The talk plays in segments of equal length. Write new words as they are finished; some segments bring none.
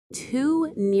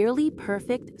Two nearly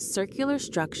perfect circular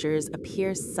structures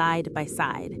appear side by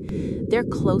side. Their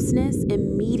closeness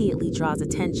immediately draws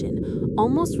attention,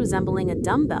 almost resembling a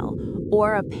dumbbell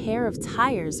or a pair of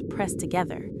tires pressed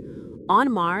together.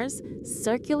 On Mars,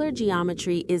 circular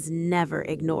geometry is never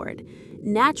ignored.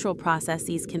 Natural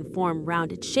processes can form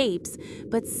rounded shapes,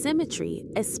 but symmetry,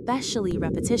 especially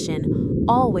repetition,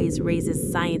 always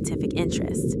raises scientific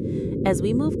interest. As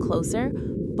we move closer,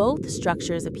 both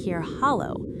structures appear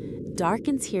hollow. Dark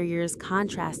interiors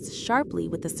contrast sharply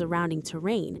with the surrounding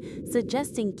terrain,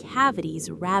 suggesting cavities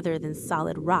rather than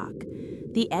solid rock.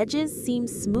 The edges seem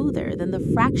smoother than the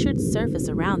fractured surface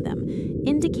around them,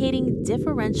 indicating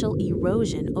differential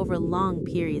erosion over long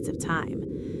periods of time.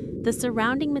 The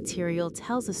surrounding material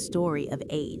tells a story of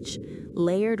age.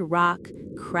 Layered rock,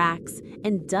 cracks,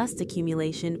 and dust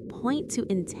accumulation point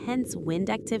to intense wind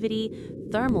activity,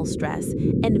 thermal stress,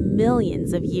 and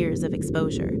millions of years of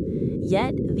exposure.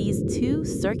 Yet, these two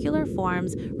circular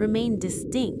forms remain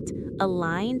distinct,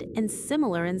 aligned, and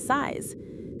similar in size.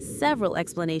 Several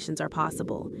explanations are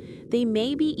possible. They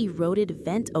may be eroded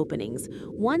vent openings,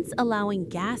 once allowing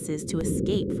gases to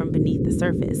escape from beneath the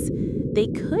surface. They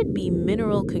could be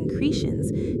mineral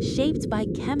concretions shaped by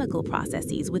chemical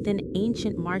processes within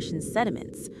ancient Martian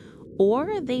sediments.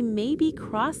 Or they may be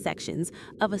cross-sections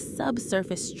of a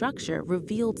subsurface structure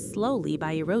revealed slowly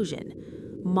by erosion.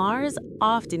 Mars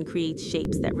often creates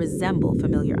shapes that resemble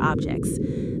familiar objects.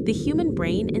 The human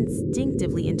brain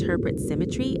instinctively interprets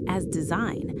symmetry as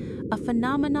design, a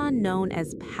phenomenon known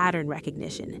as pattern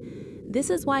recognition. This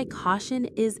is why caution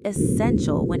is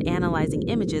essential when analyzing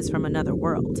images from another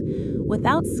world.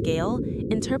 Without scale,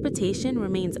 interpretation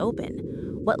remains open.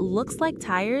 What looks like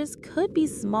tires could be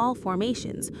small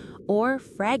formations or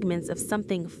fragments of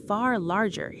something far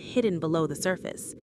larger hidden below the surface.